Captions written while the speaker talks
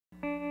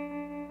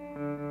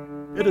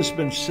It has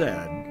been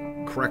said,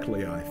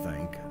 correctly I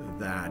think,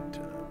 that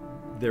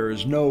there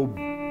is no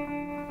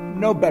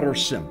better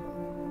symbol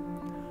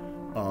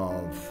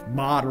of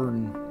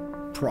modern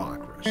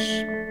progress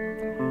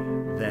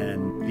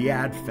than the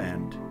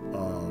advent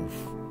of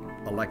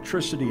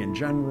electricity in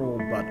general,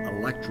 but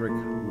electric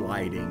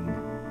lighting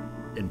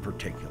in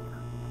particular.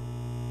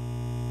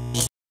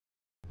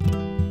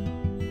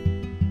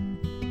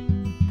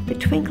 The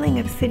twinkling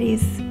of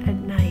cities at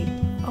night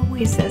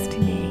always says to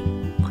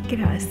me, look at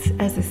us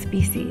as a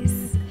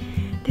species.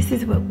 This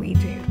is what we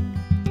do.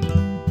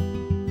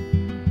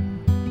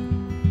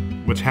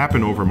 What's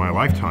happened over my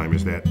lifetime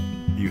is that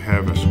you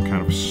have a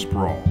kind of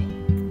sprawl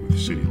with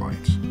city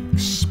lights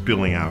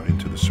spilling out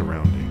into the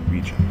surrounding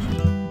regions.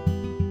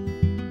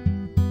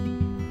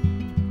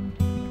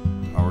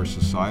 Our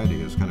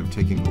society is kind of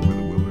taking over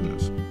the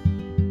wilderness,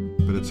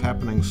 but it's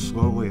happening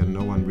slowly and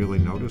no one really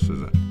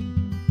notices it.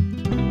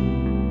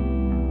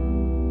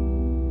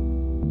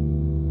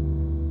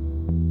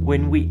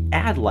 When we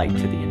add light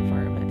to the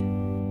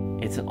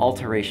environment, it's an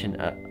alteration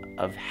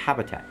of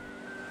habitat.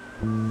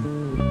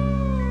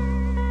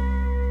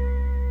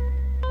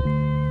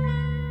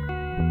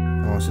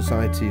 Our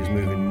society is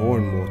moving more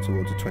and more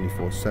towards a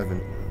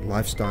 24/7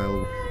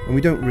 lifestyle, and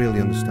we don't really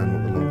understand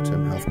what the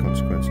long-term health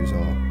consequences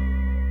are.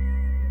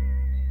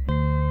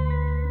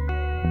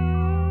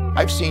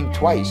 I've seen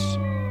twice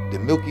the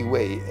Milky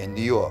Way in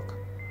New York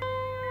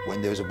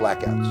when there's a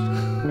blackout.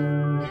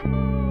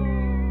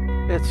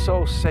 It's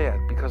so sad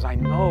because I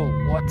know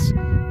what's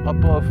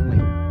above me.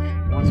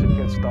 Once it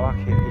gets dark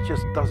here, it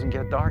just doesn't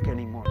get dark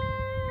anymore.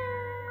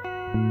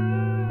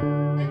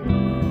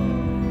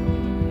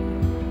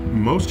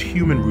 Most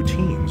human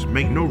routines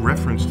make no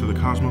reference to the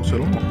cosmos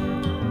at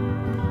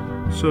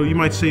all. So you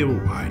might say, well,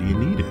 why do you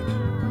need it?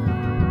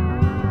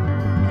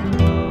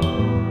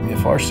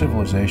 If our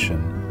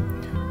civilization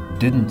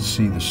didn't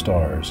see the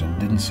stars and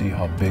didn't see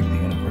how big the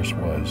universe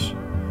was,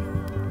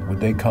 would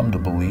they come to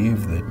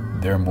believe that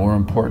they're more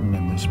important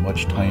in this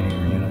much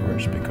tinier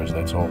universe because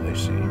that's all they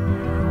see?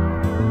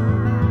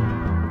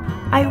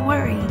 I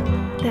worry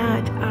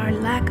that our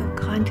lack of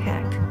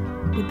contact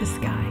with the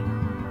sky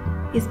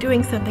is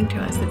doing something to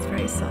us that's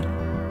very subtle.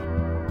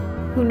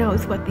 Who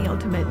knows what the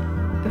ultimate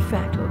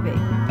effect